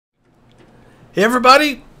Hey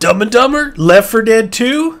everybody, Dumb and Dumber, Left 4 Dead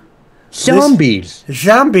 2. Zombies.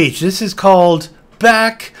 Zombies. This is called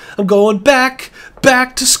Back. I'm going back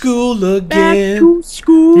to school again. Back to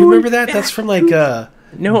school. Do you remember that? That's from like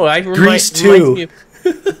No, I Grease 2.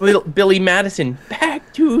 Billy Madison.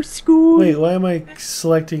 Back to school. Wait, why am I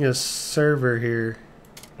selecting a server here?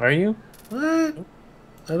 Are you? What?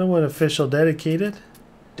 I don't want official dedicated.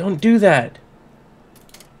 Don't do that.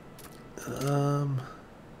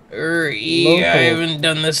 Local. I haven't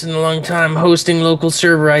done this in a long time. Hosting local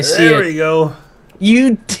server, I see There it. we go.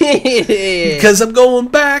 You did it. Because I'm going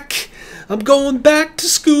back. I'm going back to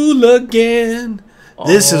school again.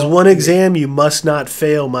 This is one exam you must not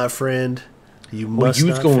fail, my friend. You must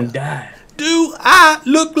not fail. Gonna die. Do I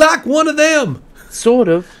look like one of them? Sort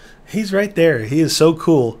of. He's right there. He is so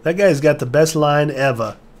cool. That guy's got the best line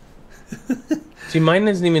ever. See, mine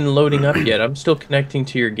isn't even loading up yet. I'm still connecting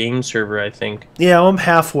to your game server, I think. Yeah, I'm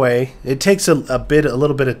halfway. It takes a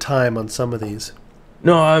little bit of time on some of these.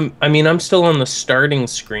 No, I'm still on the starting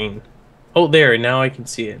screen. Oh, there. Now I can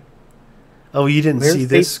see it. Oh, you didn't see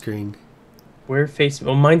this screen. Where Facebook?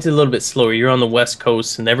 Oh, mine's a little bit slower. You're on the West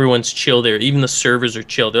Coast, and everyone's chill there. Even the servers are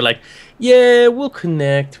chill. They're like, yeah, we'll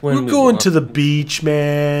connect when we're going to the beach,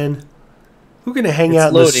 man. We're gonna hang out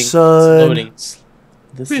in loading. the sun. It's loading.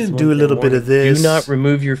 We're gonna do a little bit of this. Do not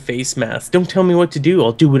remove your face mask. Don't tell me what to do.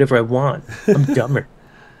 I'll do whatever I want. I'm dumber.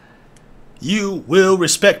 You will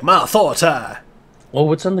respect my authority. Well,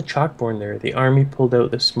 what's on the chalkboard there? The army pulled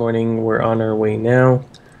out this morning. We're on our way now.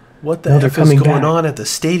 What the heck is going on at the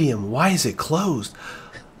stadium? Why is it closed?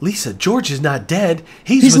 Lisa, George is not dead.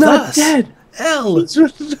 He's with us. He's not dead. L. He's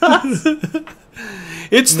with us.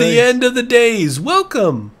 It's the end of the days.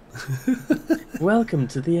 Welcome. Welcome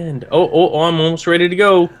to the end. Oh, I'm almost ready to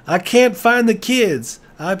go. I can't find the kids.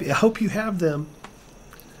 I hope you have them.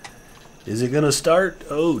 Is it going to start?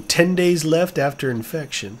 Oh, 10 days left after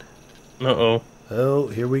infection. Uh-oh. Oh,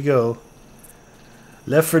 here we go.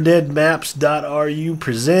 Left4deadmaps.ru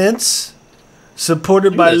presents,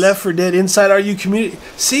 supported by Left 4 Dead Inside RU community.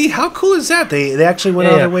 See, how cool is that? They actually went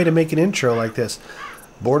out of their way to make an intro like this.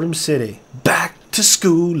 Boredom City, back to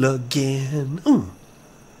school again.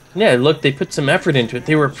 Yeah, look, they put some effort into it.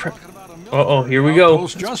 They were uh-oh, here we go.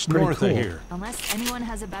 Just north of here. Unless anyone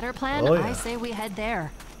has a better plan, I say we head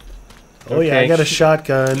there. Oh yeah, I got a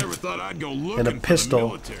shotgun and a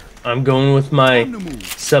pistol. I'm going with my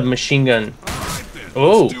submachine gun.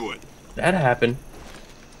 Oh, that happened.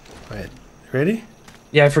 Right, ready?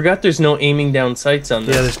 Yeah, I forgot there's no aiming down sights on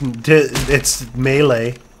this. Yeah, it's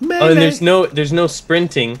melee. Oh, and there's no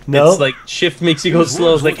sprinting. No. It's like shift makes you go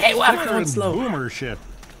slow. It's like, hey, why am I going slow? Boomer shit.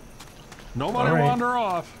 Nobody wander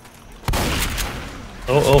off.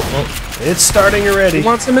 Oh. It's starting already. You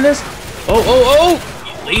want some of this? Oh.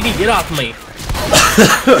 Lady, get off me.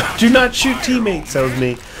 Do not shoot teammates. That was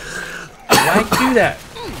me. Why do that?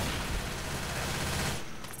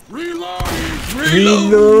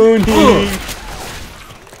 Reloading.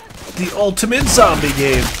 The ultimate zombie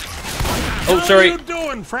game. Oh, sorry. What are you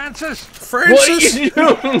doing, Francis? What are you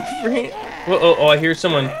doing? Oh, I hear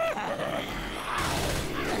someone.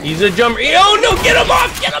 He's a jumper. Oh, no, get him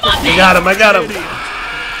off. Get him off. I got him.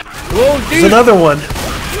 Whoa, dude. There's another one.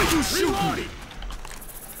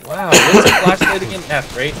 Wow, what's a flashlight again?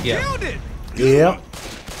 F, right? Yeah. Yep.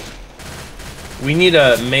 We need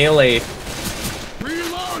a melee.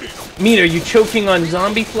 Meat, are you choking on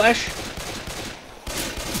zombie flesh?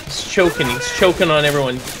 He's choking on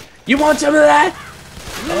everyone. You want some of that?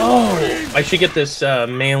 Oh, I should get this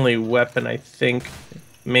melee weapon, I think.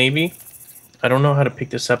 Maybe. I don't know how to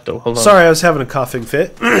pick this up, though. Hold on. Sorry, I was having a coughing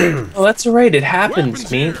fit. Oh, that's alright. It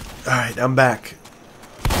happens, meat. Alright, I'm back.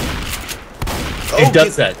 It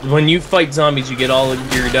does that. When you fight zombies, you get all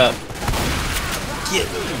geared up. Get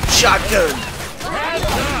shotgun.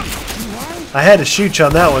 I had to shoot you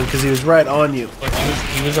on that one because he was right on you.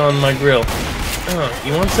 He was on my grill. Oh,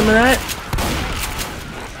 you want some of that?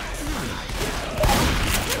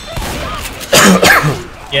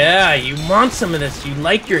 Yeah, you want some of this. You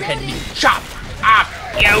like your head being chopped off.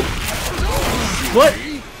 Yo. What?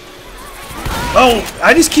 Oh,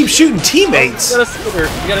 I just keep shooting teammates. You got a scooter.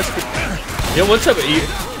 Yo, what's up? You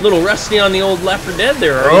a little rusty on the old Left 4 Dead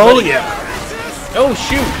there, are you? Oh, buddy? yeah. Oh,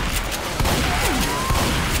 shoot.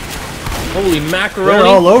 Holy macaroni. They're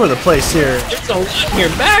all over the place here. It's a lot here.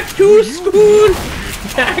 Back to school.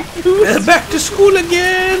 Back to school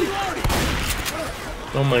again.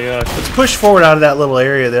 Oh my gosh. Let's push forward out of that little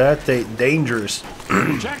area there. That's dangerous.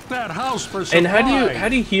 Check that house for supplies. And how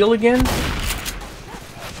do you heal again?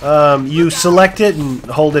 You select it and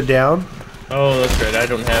hold it down. Oh, that's right. I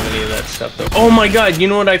don't have any of that stuff, though. Oh, my God. You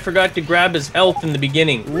know what? I forgot to grab his health in the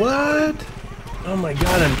beginning. What? Oh my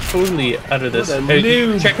god, I'm totally out of this. What a Are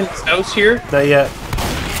you noob. checking this house here? Not yet.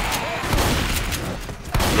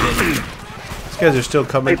 These guys are still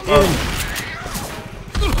coming in.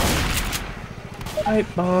 Pipe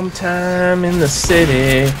bomb time in the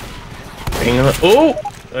city. Oh!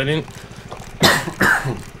 I didn't...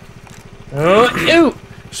 Oh, ew! You're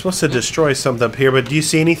supposed to destroy something up here, but do you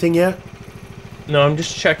see anything yet? No, I'm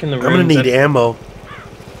just checking the rooms. I'm gonna need ammo.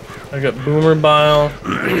 I got boomer bile.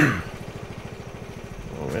 Oh,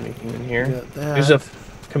 anything in here? Got that. There's a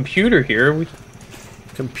computer here.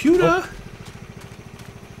 Computer?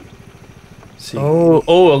 See.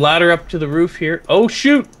 Oh, a ladder up to the roof here. Oh,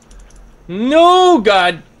 shoot! No,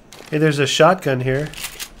 God! Hey, there's a shotgun here.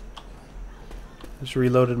 Just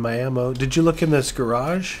reloaded my ammo. Did you look in this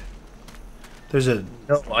garage? There's a...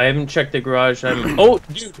 No, I haven't checked the garage. Oh,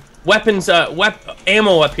 dude! Weapons,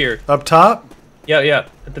 ammo up here. Up top? Yeah,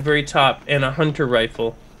 at the very top. And a hunter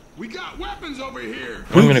rifle. We got weapons over here.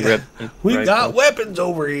 I'm gonna grab the We rifle. got weapons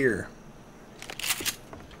over here.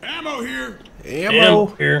 Ammo here. Ammo.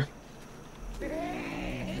 Here.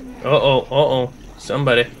 Uh-oh.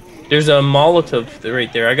 Somebody. There's a Molotov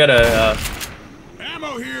right there. I got a,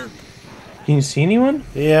 Ammo here. Can you see anyone?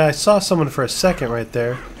 Yeah, I saw someone for a second right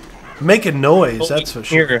there. Making noise, that's for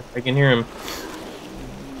sure. Here, I can hear him.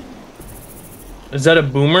 Is that a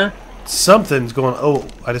boomer? Something's going... Oh,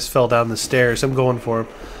 I just fell down the stairs. I'm going for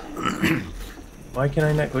him. Why can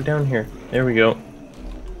I not go down here? There we go.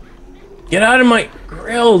 Get out of my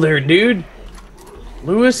grill there, dude.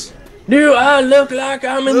 Lewis? Do I look like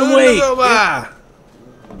I'm in the way? Oh,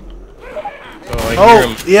 I hear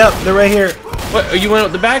him. Yep, they're right here. What? Oh, you went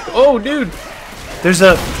out the back? Oh, dude. There's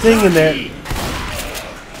a thing in there.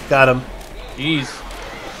 Got him. Jeez.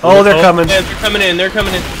 Oh, they're coming. Yeah, they're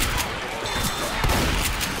coming in.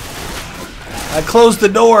 I closed the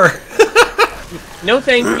door. No,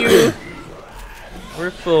 thank you.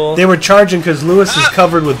 We're full. They were charging because Lewis is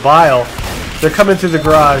covered with bile. They're coming through the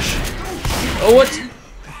garage. Oh, what?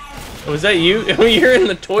 Was that you? Oh, you're in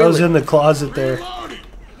the toilet. I was in the closet there. Well,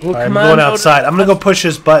 Alright, I'm come going on, outside. I'm going to go push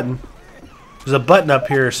this button. There's a button up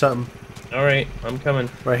here or something. Alright, I'm coming.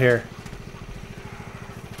 Right here.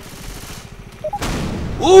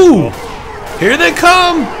 Ooh! Here they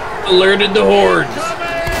come! Alerted the hordes.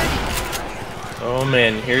 Oh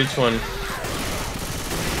man, here's one.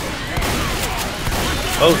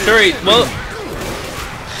 Oh, sorry. Well.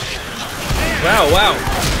 Wow.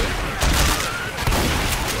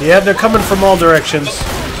 Yeah, they're coming from all directions.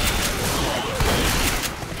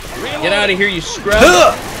 Get out of here, you scrub.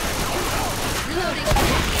 Huh!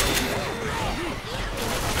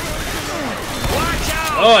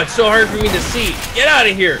 Oh, it's so hard for me to see. Get out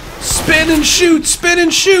of here. Spin and shoot! Spin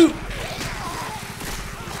and shoot!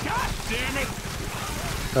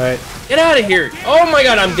 Alright. Get out of here. Oh my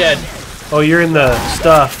god, I'm dead. Oh, you're in the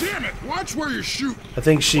stuff. Damn it! Watch where you shoot. I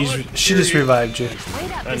think she just revived you. Wait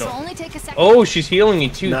up, I this know. will only take a second. Oh, she's healing me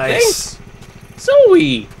too. Nice. Thanks.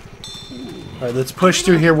 Zoe. Alright, let's push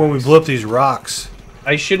through here where we blew up these rocks.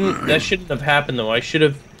 That shouldn't have happened though. I should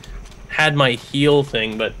have had my heal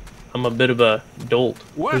thing, but I'm a bit of a dolt.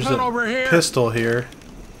 There's Weapon a over here. pistol here.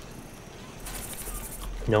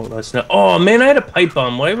 No, that's not. Oh man, I had a pipe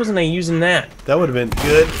bomb. Why wasn't I using that? That would have been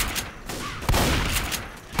good.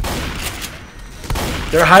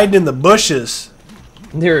 They're hiding in the bushes.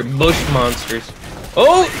 They're bush monsters.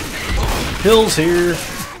 Oh! Hills here.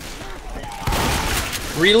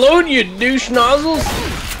 Reload, you douche nozzles!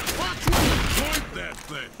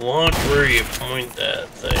 Watch where you Watch point that thing. where you point that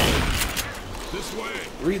thing. This way.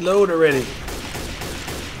 Reload already.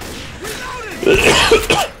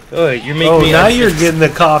 Oh, you're making Oh, me. now you're getting the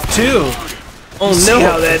cough too. Oh no! See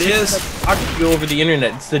how that is? Talk to you over the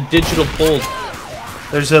internet. It's the digital cold.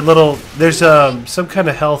 There's some kind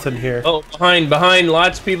of health in here. Oh, behind,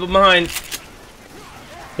 lots of people behind.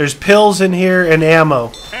 There's pills in here and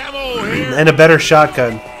ammo. Ammo here. And a better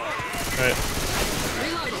shotgun. Alright,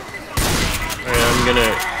 I'm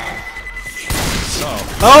gonna.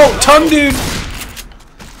 Oh, tongue dude!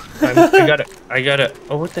 I gotta.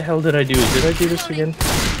 Oh, what the hell did I do? Did I do this again?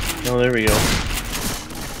 Oh, there we go.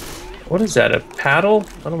 What is that? A paddle?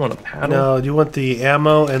 I don't want a paddle. No, you want the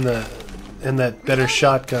ammo and that better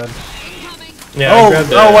shotgun. Yeah. I grabbed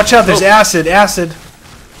that. Oh, watch out! There's acid.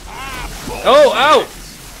 Oh, ow!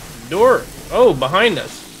 Door. Oh, behind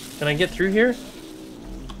us. Can I get through here?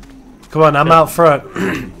 Come on, I'm out front.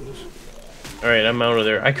 Alright, I'm out of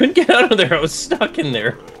there. I couldn't get out of there. I was stuck in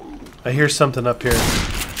there. I hear something up here.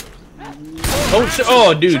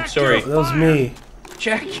 Oh, dude, sorry. That was me.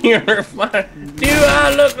 Check your fire. Do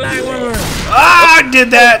I look like one? Ah, I did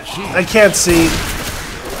that. I can't see.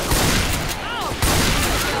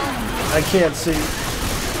 I can't see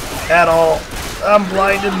at all. I'm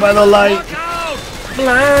blinded by the light.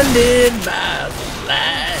 Blinded by the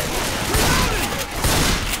light.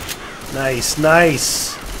 Nice,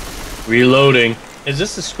 nice. Reloading. Is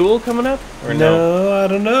this the school coming up? Or no? No, I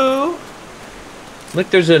don't know. Look,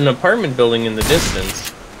 there's an apartment building in the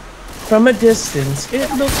distance. From a distance, it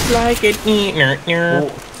looks like it.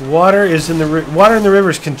 Water is in the water in the river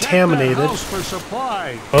is contaminated. House for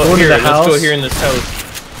supply. Oh, here, let's house. go here in this house.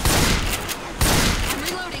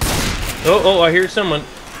 Oh, I hear someone.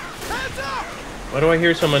 Why do I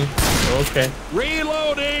hear someone? Okay.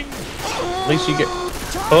 Reloading. At least you get.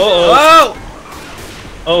 Oh!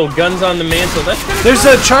 Oh, guns on the mantle. That's gonna. There's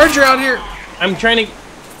a charger out here. I'm trying to.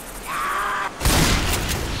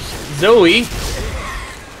 Zoe.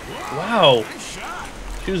 Wow.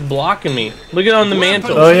 She was blocking me. Look at on the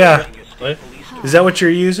mantle. Oh yeah. What? Is that what you're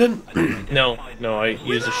using? No, I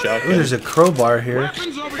use a shotgun. Ooh, there's a crowbar here.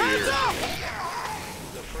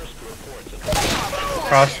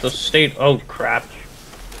 Across the state. Oh crap.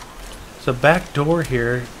 There's a back door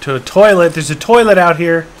here to a toilet. There's a toilet out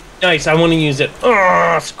here. Nice. I want to use it.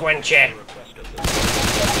 Oh, squinch it.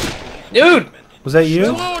 Dude. Was that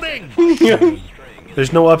you?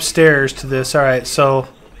 There's no upstairs to this. All right, so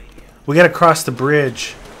we got to cross the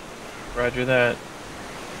bridge. Roger that.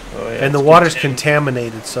 Oh, yeah, and the water's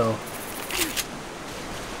contaminated, so.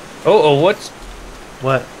 What's?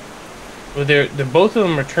 What? Well, they're both of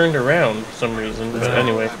them are turned around for some reason. But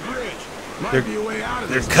anyway,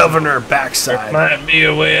 they're covering our backside. there might be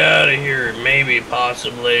a way out of here, maybe,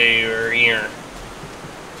 possibly, or here.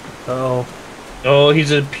 Uh-oh. Oh,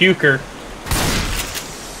 he's a puker.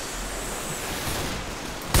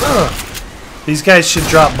 These guys should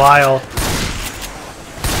drop bile.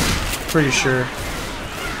 Pretty sure.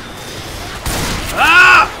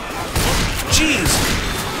 Ah! Jeez.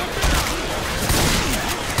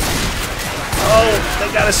 Oh,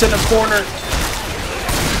 they got us in a corner.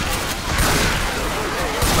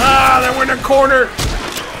 Ah, we're in a corner.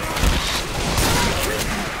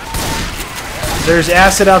 There's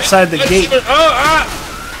acid outside the gate.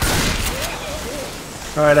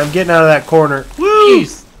 Alright, I'm getting out of that corner. Woo!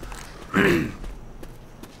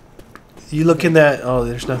 You look in that. Oh,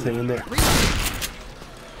 there's nothing in there.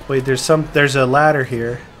 Wait, there's a ladder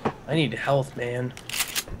here. I need health, man.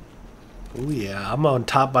 Oh yeah, I'm on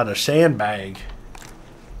top by the sandbag.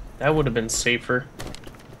 That would have been safer.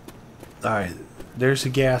 Alright, there's a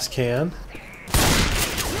gas can.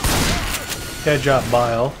 Gotta drop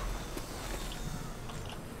bile.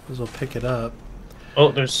 Might as well pick it up.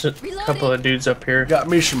 Oh, there's a couple of dudes up here. Got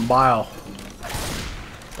me some bile.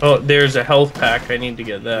 Oh, there's a health pack. I need to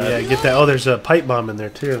get that. Yeah, get that. Oh, there's a pipe bomb in there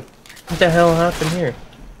too. What the hell happened here?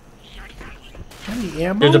 Any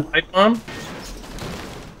ammo? There's a pipe bomb?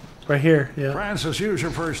 Right here, yeah. Francis, use your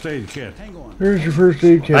first aid kit. Hang on. Here's your first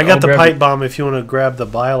aid kit. I got the pipe bomb if you want to grab the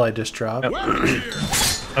bile I just dropped. Yep.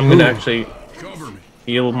 I'm going to actually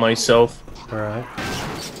heal myself. Alright.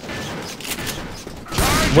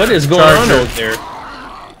 What is going on out there?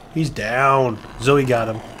 He's down. Zoe got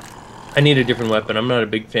him. I need a different weapon. I'm not a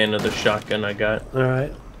big fan of the shotgun I got.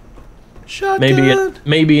 Alright. Shotgun!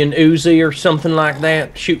 Maybe an Uzi or something like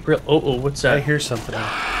that. Shoot real... Oh, what's that? I hear something.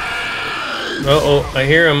 I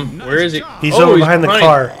hear him. Where is he? He's over behind the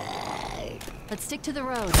car. Let's stick to the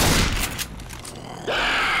road.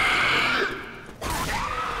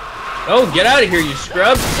 Oh, get out of here, you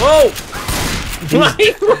scrub! Whoa!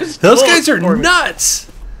 Those guys are nuts!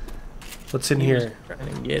 What's in here?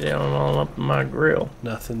 Trying to get it all up in my grill.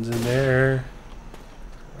 Nothing's in there.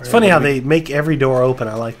 It's funny how they make every door open.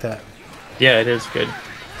 I like that. Yeah, it is good.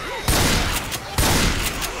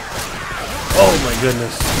 Oh my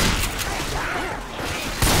goodness.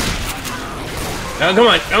 Oh, come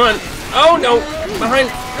on. Oh, no. Behind.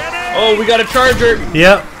 Oh, we got a charger.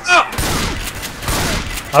 Yep. Oh.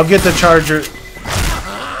 I'll get the charger.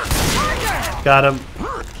 Got him.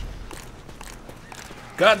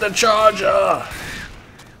 Got the charger.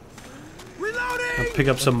 Reloading. I'll pick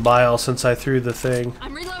up some bile since I threw the thing.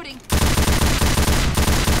 I'm reloading.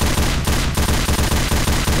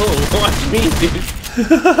 Oh, watch me, dude.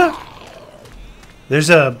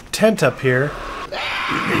 There's a tent up here.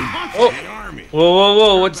 Oh.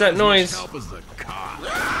 Whoa, what's that noise?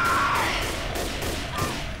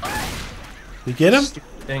 You get him?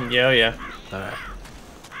 Yeah. Alright.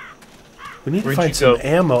 We need to find some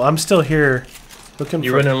ammo. I'm still here looking for...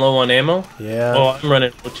 You running low on ammo? Yeah. Oh, I'm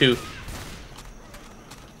running low too.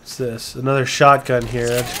 What's this? Another shotgun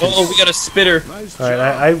here. Oh, we got a spitter. Alright,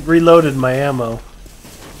 I reloaded my ammo.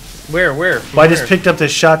 Where? Well, I just picked up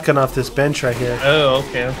this shotgun off this bench right here. Oh,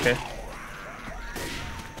 okay.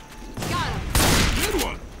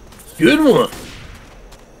 Good one.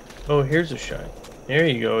 Oh, here's a shot. There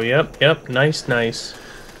you go. Yep, yep. Nice, nice.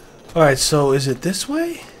 All right, so is it this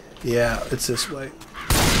way? Yeah, it's this way.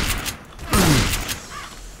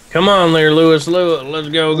 Come on there, Lewis. Let's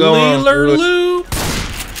go. Go on. Lou.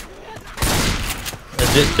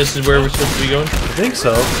 Is it? This is where we're supposed to be going? I think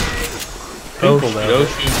so. Oh, People now. go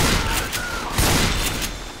shoot.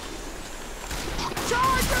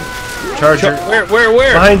 Charger.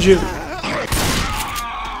 Where? Behind you.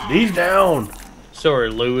 He's down. Sorry,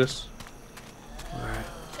 Lewis.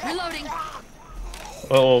 Reloading.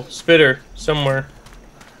 Uh-oh, spitter somewhere.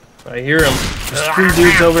 I hear him. There's 3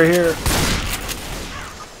 dudes over here.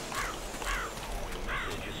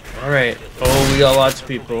 Alright. Oh, we got lots of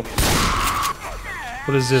people.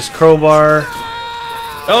 What is this? Crowbar.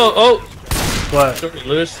 Oh! What? Sorry,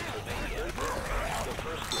 Lewis.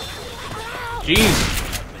 Jeez.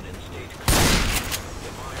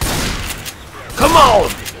 Come on!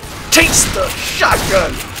 Taste the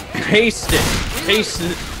shotgun! Taste it.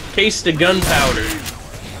 Taste the gunpowder.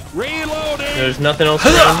 Reloading. There's nothing else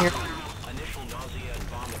around here?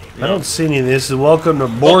 I don't see any of this. Welcome to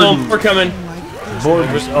Borden. We're coming.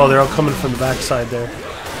 Oh, they're all coming from the backside there.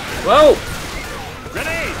 Whoa!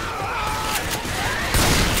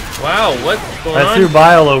 Wow, what's going on? I threw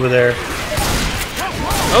bile over there.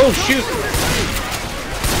 Oh, shoot.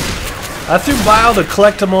 I threw bile to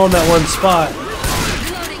collect them all in that one spot.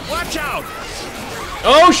 Watch out.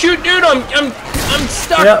 Oh, shoot, dude, I'm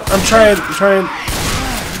stuck. Yeah, I'm trying.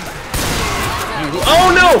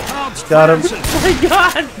 Oh, no. Got him. Oh, my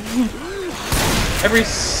God. Every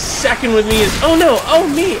second with me is, oh, no. Oh,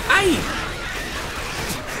 me. Aye.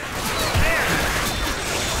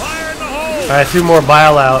 Fire in the hole. I threw more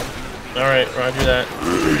bile out. All right, roger that.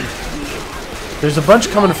 There's a bunch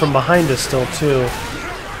coming from behind us still, too.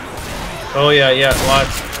 Oh, yeah,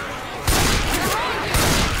 lots.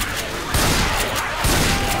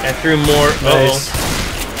 I threw more. Nice.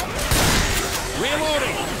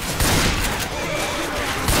 Reloading.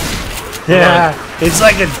 Yeah, it's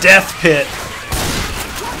like a death pit.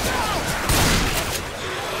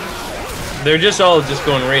 They're just all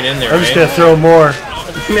going right in there, I'm just right? gonna throw more.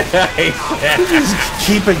 Nice.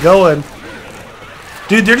 Keep it going.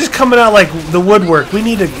 Dude, they're just coming out like the woodwork. We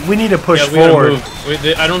need to push Yeah, we gotta forward.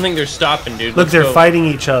 move. I don't think they're stopping, dude. Look, Let's they're go. fighting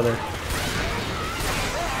each other.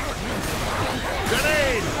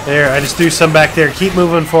 There, I just threw some back there. Keep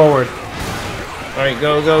moving forward. All right,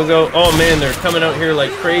 go. Oh, man, they're coming out here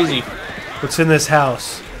like crazy. What's in this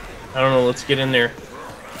house? I don't know. Let's get in there.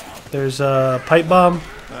 There's a pipe bomb.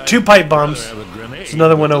 2 pipe bombs. There's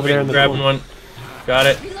another one over there in the Grabbing corner. one. Got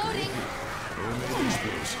it. Reloading.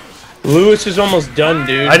 Lewis is almost done,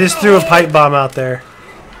 dude. I just threw a pipe bomb out there.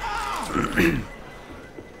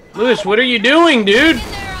 Lewis, what are you doing, dude? In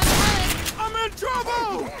there, I'm in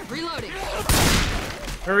trouble. reloading.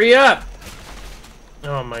 Hurry up.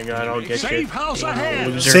 Oh my God, I'll get Safe you. house ahead.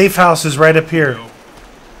 Loser. Safe house is right up here.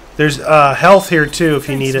 There's health here too if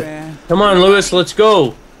you need it. Come on, Lewis, let's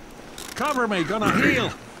go. Cover me. Gonna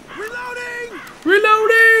heal. Reloading.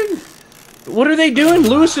 Reloading! What are they doing?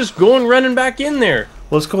 Lewis is running back in there.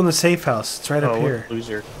 Well, let's go in the safe house. It's right up Oh, here. what a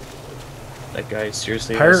loser. That guy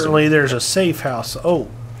seriously. Apparently there's a safe house. Oh,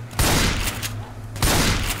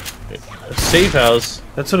 A safe house.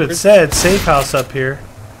 that's what it said. Safe house up here.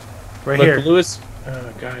 Right Look, here. Lewis.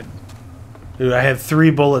 Oh God. Dude, I have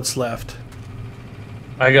 3 bullets left.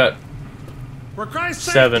 I got. For Christ's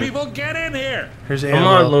sake, 7. people, get in here. Here's Come ammo.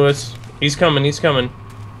 on, Lewis. He's coming.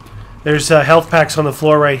 There's health packs on the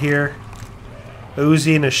floor right here. A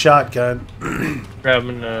Uzi and a shotgun.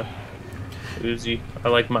 Grabbing a Uzi. I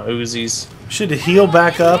like my Uzis. Should heal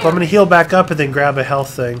back up. I'm gonna heal back up and then grab a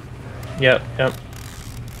health thing. Yep.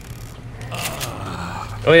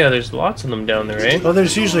 Oh yeah, there's lots of them down there, eh? Oh,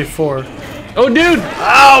 there's usually 4. Oh, dude!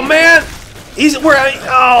 Oh man!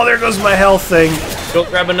 Oh, there goes my health thing. Go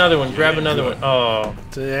grab another one. Oh.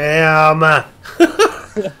 Damn.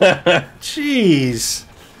 Jeez.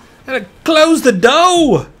 Gotta close the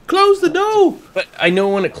door. Close the door. But I know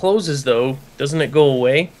when it closes, though, doesn't it go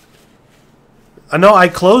away? I know. I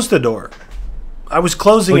closed the door. I was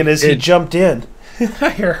closing it as he jumped in. I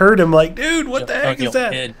heard him like, dude, what the heck is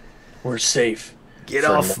that? Head. We're safe. Get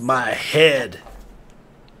off my head.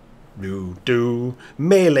 Do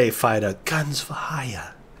melee fighter, guns for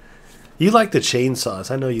hire. You like the chainsaws.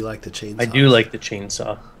 I know you like the chainsaws. I do like the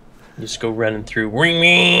chainsaw. Just go running through. Ring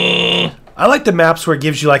me. I like the maps where it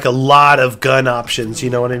gives you like a lot of gun options, you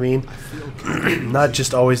know what I mean? Not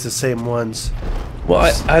just always the same ones.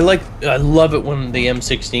 Well, I love it when the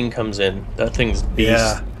M16 comes in. That thing's beast.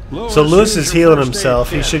 Yeah. So Lewis is healing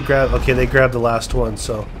himself. He should grab... Okay, they grabbed the last one,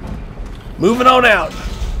 so... Moving on out.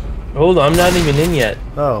 Hold on, I'm not even in yet.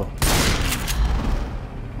 Oh.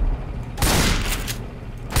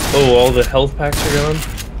 Oh, all the health packs are gone?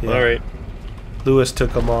 Yeah. Alright. Lewis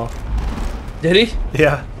took them all. Did he?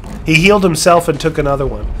 Yeah. He healed himself and took another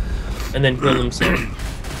one. And then healed himself.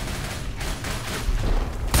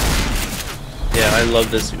 Yeah, I love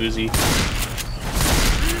this Uzi.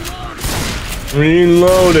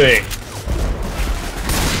 Reloading!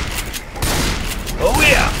 Oh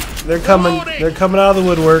yeah! They're coming out of the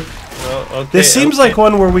woodwork. Oh, okay, This seems like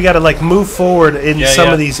one where we gotta like move forward in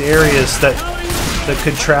some of these areas that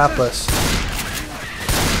could trap us.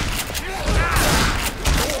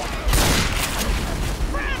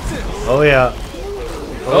 Oh yeah.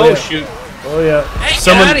 Oh, yeah. shoot. Oh yeah. Hey,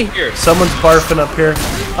 get out of here! Someone's barfing up here.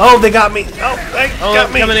 Oh, they got me. Oh, they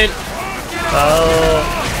got me. Coming in. Oh,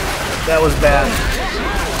 that was bad.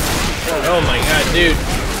 Oh my god, dude.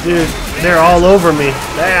 Dude, they're all over me.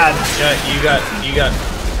 Bad. Yeah, you got.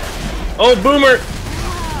 Oh, boomer!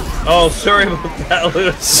 Oh, sorry about that,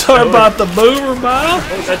 Lewis. Sorry about the boomer, Bob.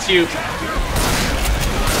 Oh, that's you.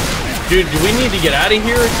 Dude, do we need to get out of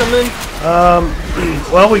here or something?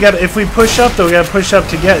 Well, we got. If we push up, though, we got to push up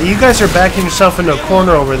together. You guys are backing yourself into a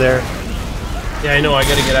corner over there. Yeah, I know. I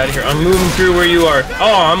gotta get out of here. I'm moving through where you are.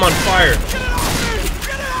 Oh, I'm on fire.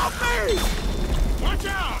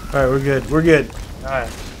 All right, we're good. We're good.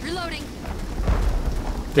 Reloading.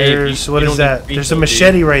 There's what is that? There's a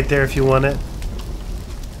machete right there if you want it.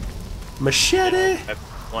 Machete.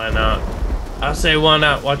 Why not? I say why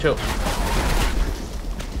not. Watch out.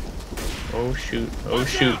 Oh shoot. Oh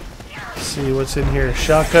shoot. Let's see what's in here.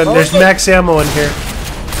 Shotgun. There's max ammo in here.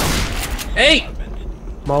 Hey!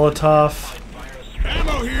 Molotov.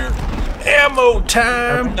 Ammo here. Ammo I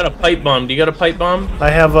time. got a pipe bomb. Do you got a pipe bomb?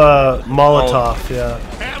 I have a Molotov. Yeah.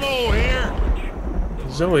 Ammo here.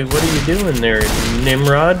 Zoe, what are you doing there,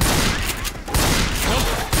 Nimrod?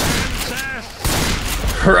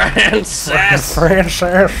 Francis!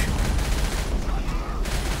 Francis.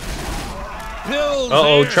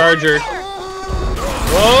 Uh-oh, charger.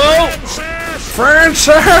 Whoa!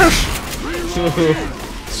 Francis.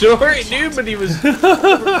 Sorry, dude, but he was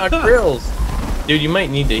over my grills. Dude, you might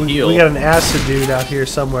need to heal. We got an acid dude out here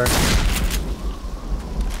somewhere.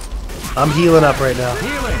 I'm healing up right now.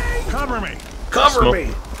 Healing. Cover me. Cover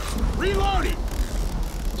me. Reloading.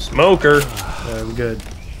 Smoker. I'm good.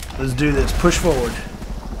 Let's do this. Push forward.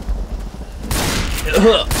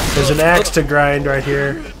 There's an axe to grind right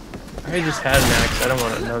here. I just had an axe. I don't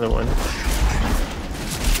want another one.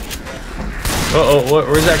 Uh-oh,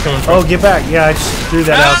 where's that coming from? Oh, get back. Yeah, I just threw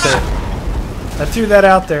that out there. I threw that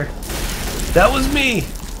out there. That was me.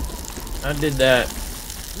 I did that.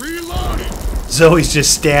 Reloading. Zoe's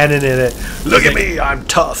just standing in it. Look at me. I'm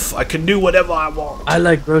tough. I can do whatever I want. I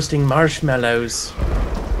like roasting marshmallows.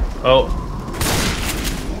 Oh.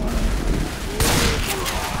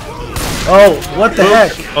 Oh, what the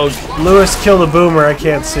heck? Oh. Lewis killed a boomer. I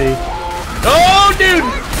can't see. Oh, dude!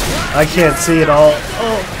 I can't see at all.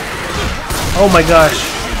 Oh my gosh.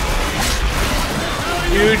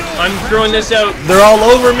 Dude, I'm throwing this out. They're all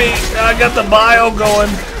over me. I got the bio going.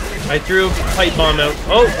 I threw a pipe bomb out.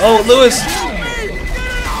 Oh, Lewis.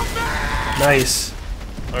 Nice.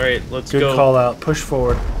 Alright, let's Good go. call out. Push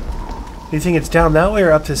forward. Do you think it's down that way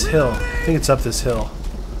or up this hill? I think it's up this hill.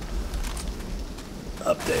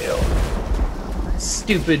 Up the hill.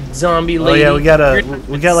 Stupid zombie lady. Oh yeah,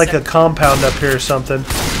 we got like a compound up here or something.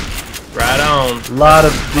 Right on. A lot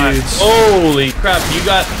of dudes. Holy crap, you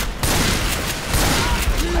got...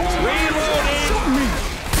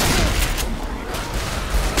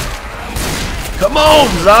 Come on,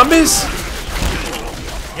 zombies!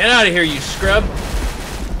 Get out of here, you scrub.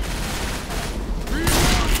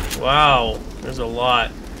 Wow, there's a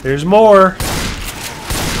lot. There's more.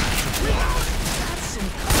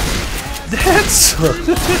 That's...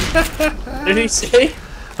 What did he say?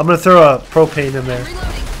 I'm gonna throw a propane in there.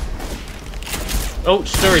 Oh,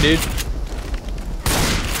 sorry, dude.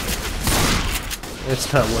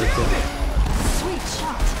 It's not working.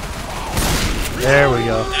 There we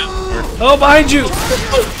go. Oh, behind you!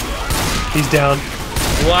 He's down.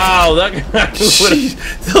 Wow, that guy Jeez,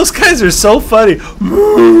 those guys are so funny.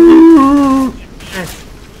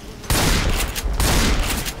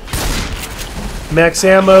 Max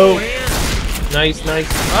ammo. Nice, nice.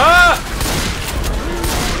 Ah!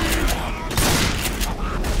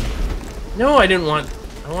 No, I didn't want...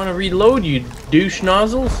 I want to reload, you douche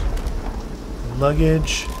nozzles.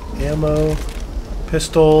 Luggage, ammo,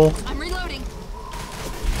 pistol, I'm reloading.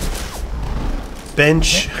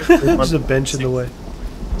 bench. There's a bench in the way.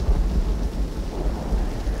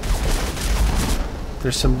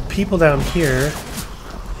 There's some people down here.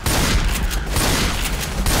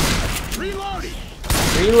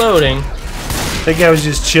 Reloading. That guy was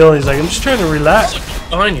just chilling. He's like, I'm just trying to relax.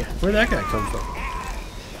 Behind you. Where'd that guy come from?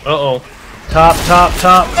 Uh-oh. Top.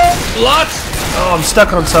 Lots! Oh, I'm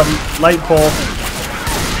stuck on something. Light pole.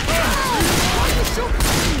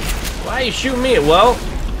 Why are you shooting me? Well,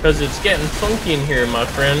 because it's getting funky in here, my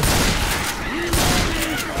friend.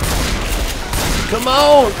 Come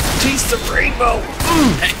on! Taste the rainbow!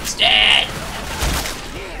 Hex dead!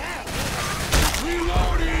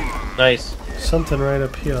 Nice. Something right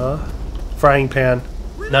up here. Frying pan.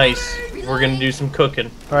 Nice. We're gonna do some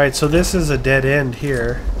cooking. Alright, so this is a dead end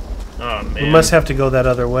here. Oh, man. We must have to go that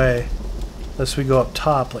other way. Unless we go up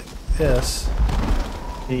top like this.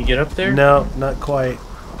 Can you get up there? No, not quite.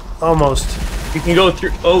 Almost. You can go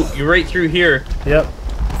through. Oh, you're right through here. Yep.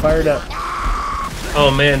 Fired up.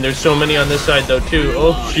 Oh, man. There's so many on this side, though, too.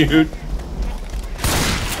 Oh, shoot.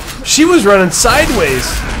 She was running sideways.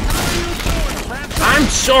 I'm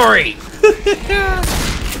sorry.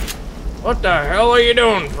 What the hell are you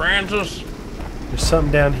doing, Francis? There's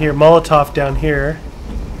something down here. Molotov down here.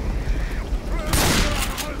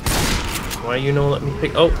 Why you don't let me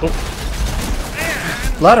pick? Oh.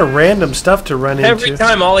 A lot of random stuff to run Every into.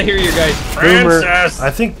 time, all I hear you guys, Boomer. Francis.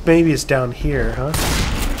 I think maybe it's down here, huh?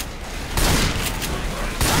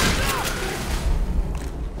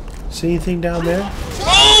 See anything down there?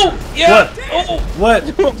 Oh! Yeah! What? Oh! What?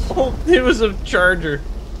 Oh, it was a charger.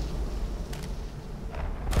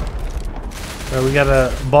 Alright, we got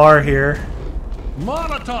a bar here.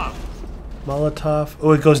 Molotov. Molotov.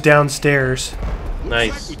 Oh, it goes downstairs.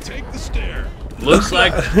 Nice. We take the stair. Looks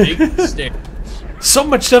like we take the stairs. So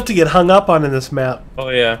much stuff to get hung up on in this map. Oh,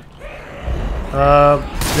 yeah.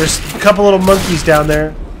 There's a couple little monkeys down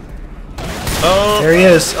there. Oh. There he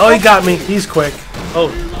is. Oh, he got me. He's quick.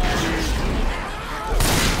 Oh.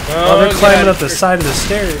 Oh, they're climbing up the side of the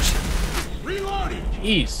stairs.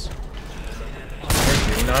 Jeez.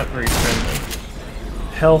 You're not very friendly.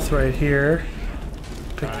 Health right here.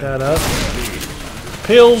 Pick that up.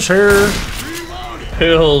 Pills here.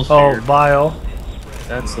 Pills. Oh, here. bile.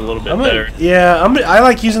 That's a little bit better. I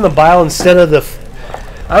like using the bile instead of the...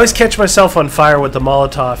 I always catch myself on fire with the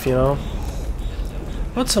Molotov, you know?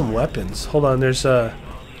 How about some weapons? Hold on, there's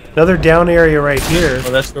another down area right here.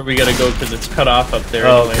 Oh, that's where we gotta go because it's cut off up there.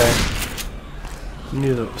 Oh, anyway.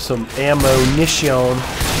 okay. Need some ammunition.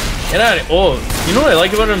 Get out of here. Oh, you know what I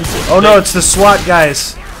like about them? Oh no, it's the SWAT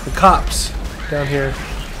guys. The cops down here.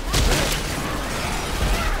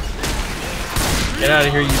 Get out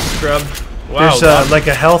of here, you scrub. Wow. There's like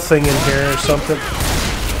a health thing in here or something.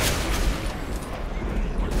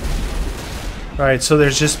 Alright, so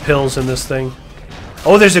there's just pills in this thing.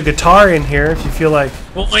 Oh, there's a guitar in here if you feel like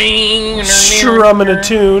strumming a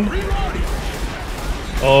tune.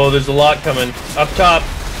 Oh, there's a lot coming. Up top.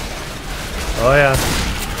 Oh, yeah.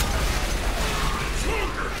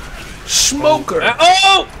 Smoker!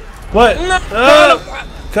 Oh! What? No!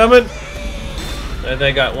 Coming! I think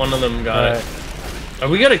I got one of them. Got it. Are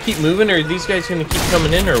we gotta keep moving, or are these guys gonna keep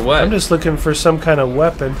coming in, or what? I'm just looking for some kind of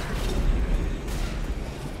weapon.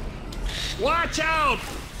 Watch out!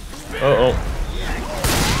 Uh-oh.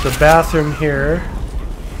 The bathroom here.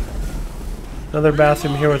 Another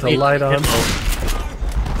bathroom here with a light on.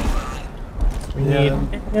 Yeah,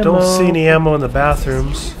 don't see any ammo in the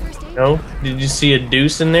bathrooms. No? Did you see a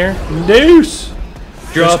deuce in there? Deuce!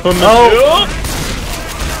 Drop him. Oh!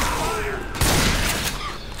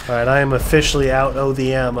 Alright, I am officially out of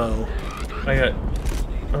the ammo. I got...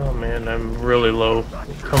 Oh man, I'm really low.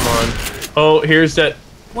 Come on. Oh, here's that...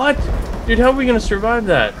 What? Dude, how are we gonna survive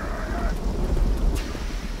that?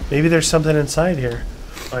 Maybe there's something inside here.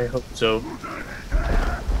 I hope so.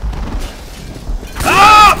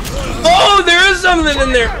 Ah! Oh, there is something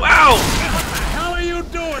in there! Wow! What the hell are you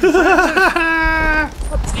doing,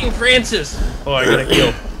 Francis? King Francis! Oh, I gotta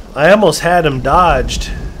heal. I almost had him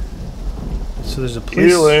dodged. So there's a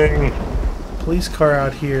police car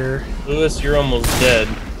out here. Lewis, you're almost dead.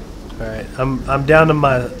 Alright, I'm down to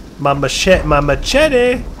my machete.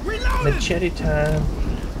 Machete Machete time.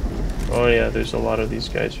 Oh yeah, there's a lot of these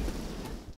guys.